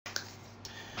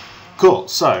Cool,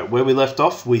 so where we left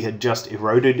off, we had just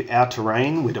eroded our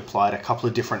terrain. We'd applied a couple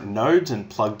of different nodes and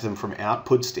plugged them from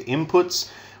outputs to inputs.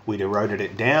 We'd eroded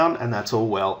it down, and that's all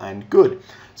well and good.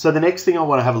 So the next thing I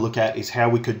want to have a look at is how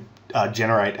we could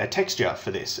generate a texture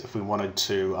for this if we wanted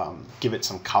to give it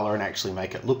some color and actually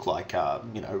make it look like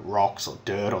you know, rocks or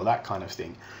dirt or that kind of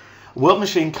thing. World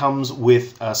Machine comes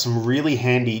with some really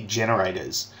handy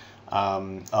generators.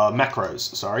 Macros,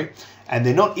 sorry, and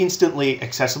they're not instantly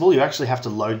accessible. You actually have to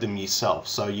load them yourself.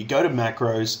 So you go to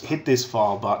macros, hit this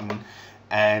file button,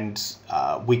 and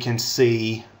we can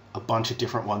see a bunch of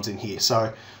different ones in here.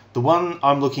 So the one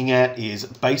I'm looking at is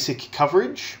basic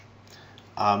coverage.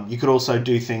 You could also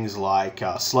do things like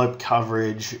slope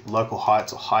coverage, local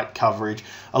heights or height coverage.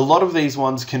 A lot of these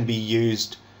ones can be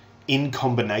used in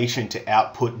combination to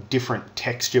output different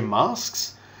texture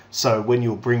masks. So when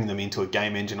you'll bring them into a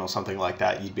game engine or something like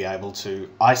that, you'd be able to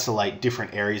isolate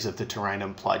different areas of the terrain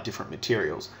and apply different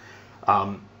materials.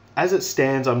 As it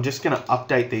stands, I'm just going to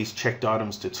update these checked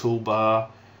items to toolbar,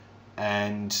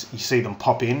 and you see them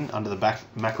pop in under the back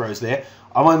macros there.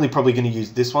 I'm only probably going to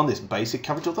use this one, this basic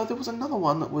coverage, although there was another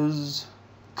one that was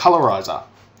colorizer.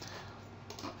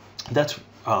 That's,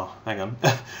 oh, hang on.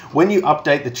 When you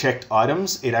update the checked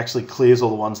items, it actually clears all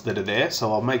the ones that are there.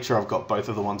 So I'll make sure I've got both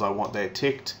of the ones I want there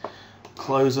ticked,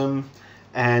 close them,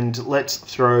 and let's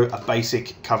throw a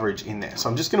basic coverage in there. So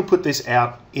I'm just going to put this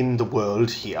out in the world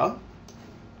here.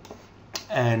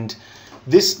 And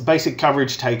this basic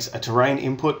coverage takes a terrain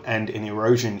input and an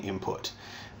erosion input.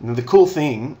 Now the cool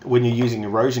thing when you're using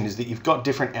erosion is that you've got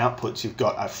different outputs. You've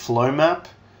got a flow map,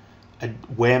 a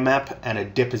wear map, and a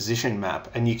deposition map,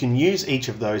 and you can use each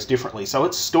of those differently. So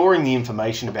it's storing the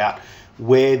information about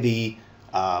where the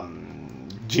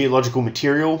geological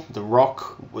material, the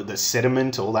rock, the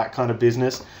sediment, all that kind of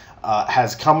business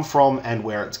has come from and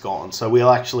where it's gone. So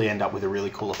we'll actually end up with a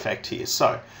really cool effect here.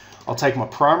 So I'll take my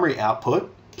primary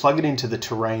output, plug it into the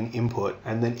terrain input,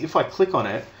 and then if I click on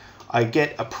it, I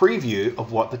get a preview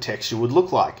of what the texture would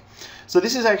look like. So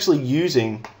this is actually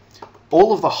using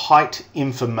all of the height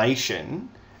information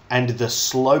and the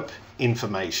slope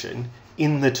information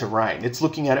in the terrain. It's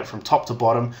looking at it from top to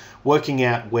bottom, working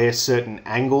out where certain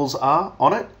angles are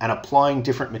on it, and applying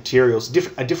different materials,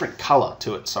 a different color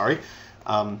to it, sorry,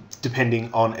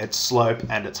 depending on its slope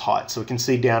and its height. So we can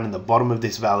see down in the bottom of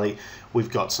this valley,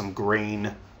 we've got some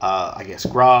green, I guess,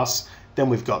 grass. Then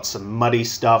we've got some muddy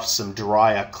stuff, some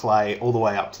drier clay, all the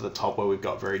way up to the top where we've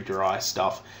got very dry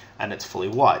stuff and it's fully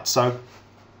white. So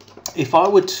if I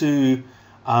were to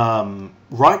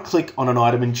right click on an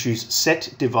item and choose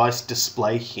Set Device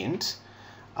Display Hint,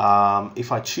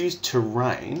 if I choose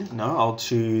Terrain, no, I'll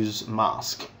choose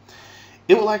Mask,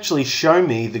 it will actually show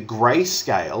me the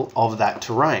grayscale of that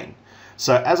terrain.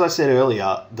 So as I said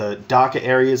earlier, the darker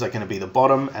areas are going to be the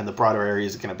bottom and the brighter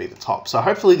areas are going to be the top. So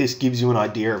hopefully this gives you an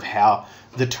idea of how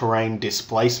the terrain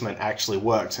displacement actually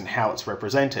works and how it's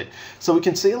represented. So we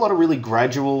can see a lot of really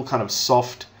gradual kind of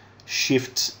soft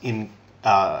shifts in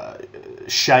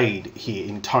shade here,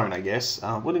 in tone, I guess.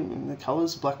 What are the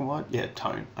colors? Black and white? Yeah,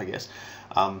 tone, I guess.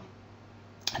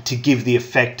 To give the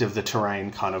effect of the terrain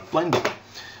kind of blending.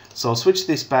 So I'll switch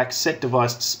this back, Set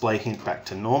Device Display Hint back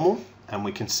to normal, and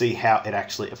we can see how it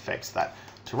actually affects that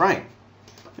terrain.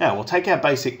 Now we'll take our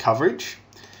basic coverage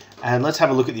and let's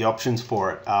have a look at the options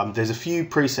for it. There's a few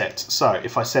presets. So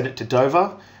if I set it to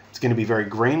Dover, it's going to be very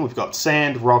green. We've got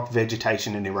sand, rock,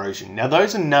 vegetation, and erosion. Now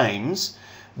those are names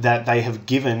that they have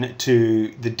given to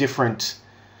the different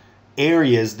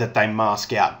areas that they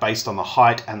mask out based on the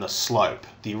height and the slope.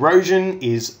 The erosion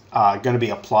is going to be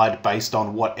applied based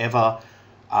on whatever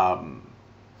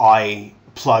I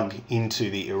plug into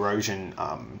the erosion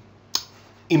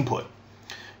input.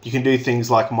 You can do things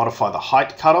like modify the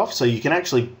height cutoff, so you can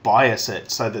actually bias it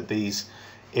so that these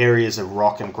areas of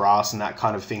rock and grass and that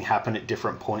kind of thing happen at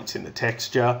different points in the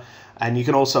texture. And you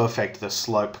can also affect the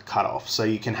slope cutoff, so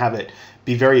you can have it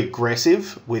be very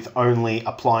aggressive with only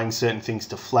applying certain things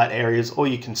to flat areas, or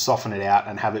you can soften it out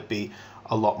and have it be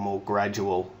a lot more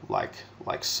gradual, like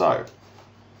so.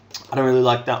 I don't really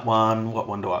like that one. What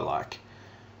one do I like?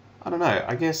 I don't know,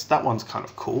 I guess that one's kind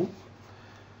of cool.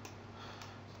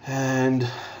 And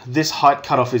this height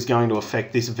cutoff is going to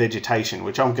affect this vegetation,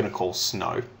 which I'm going to call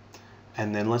snow.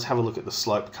 And then let's have a look at the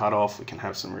slope cutoff. We can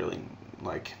have some really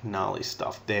like gnarly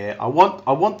stuff there. I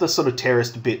want the sort of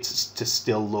terraced bits to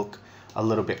still look a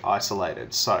little bit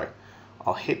isolated. So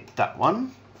I'll hit that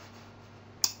one.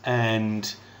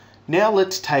 And now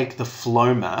let's take the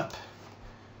flow map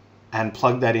and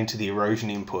plug that into the erosion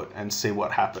input and see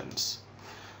what happens.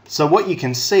 So what you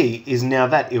can see is now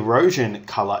that erosion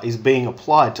color is being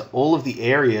applied to all of the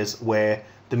areas where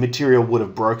the material would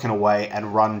have broken away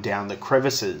and run down the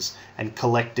crevices and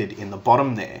collected in the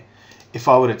bottom there. If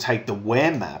I were to take the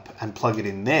wear map and plug it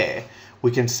in there,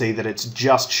 we can see that it's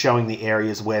just showing the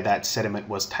areas where that sediment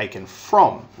was taken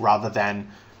from, rather than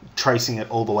tracing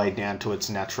it all the way down to its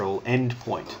natural end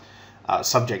point,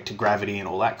 subject to gravity and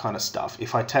all that kind of stuff.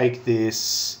 If I take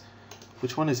this,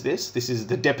 which one is this? This is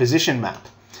the deposition map.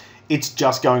 It's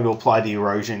just going to apply the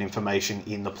erosion information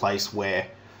in the place where,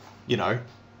 you know,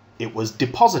 it was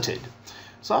deposited.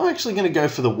 So I'm actually going to go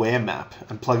for the wear map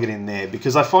and plug it in there,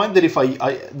 because I find that if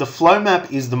the flow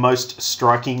map is the most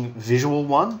striking visual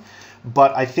one,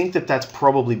 but I think that that's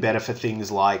probably better for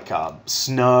things like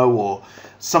snow or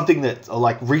something that, or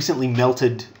like recently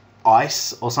melted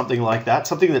ice or something like that,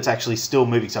 something that's actually still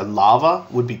moving. So lava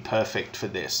would be perfect for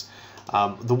this.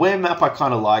 The wear map I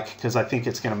kind of like, because I think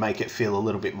it's going to make it feel a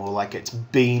little bit more like it's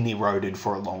been eroded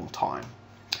for a long time.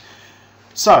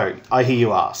 So, I hear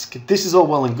you ask, this is all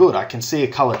well and good. I can see a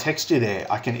color texture there.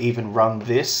 I can even run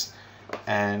this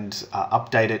and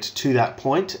update it to that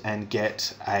point and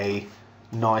get a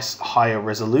nice higher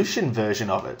resolution version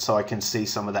of it, so I can see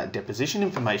some of that deposition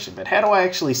information. But how do I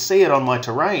actually see it on my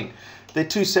terrain? They're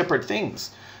two separate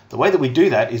things. The way that we do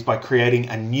that is by creating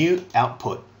a new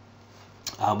output.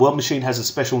 World Machine has a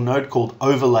special node called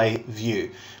Overlay View,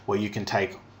 where you can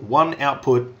take one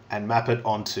output and map it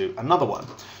onto another one.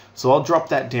 So I'll drop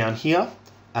that down here,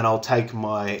 and I'll take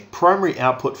my primary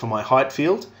output for my height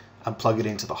field and plug it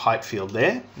into the height field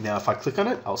there. Now if I click on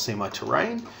it, I'll see my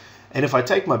terrain. And if I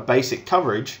take my basic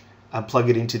coverage and plug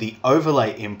it into the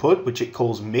overlay input, which it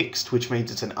calls mixed, which means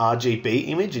it's an RGB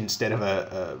image instead of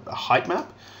a height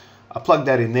map, I plug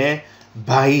that in there,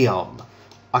 bam!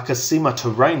 I can see my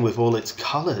terrain with all its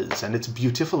colors and its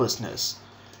beautifulousness.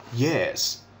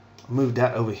 Yes, I'll move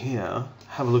that over here,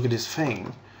 have a look at this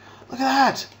thing. Look at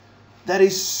that! That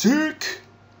is sick!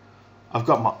 I've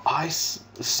got my ice,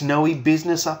 snowy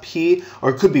business up here, or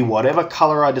it could be whatever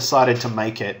color I decided to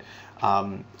make it.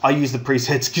 I use the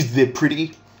presets because they're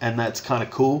pretty, and that's kind of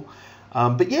cool.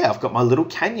 But yeah, I've got my little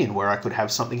canyon where I could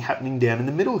have something happening down in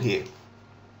the middle here,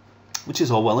 which is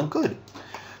all well and good.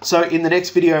 So in the next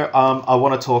video, I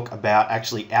want to talk about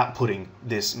actually outputting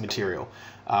this material,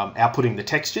 outputting the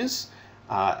textures,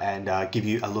 and give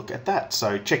you a look at that.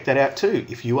 So check that out too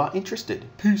if you are interested.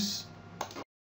 Peace.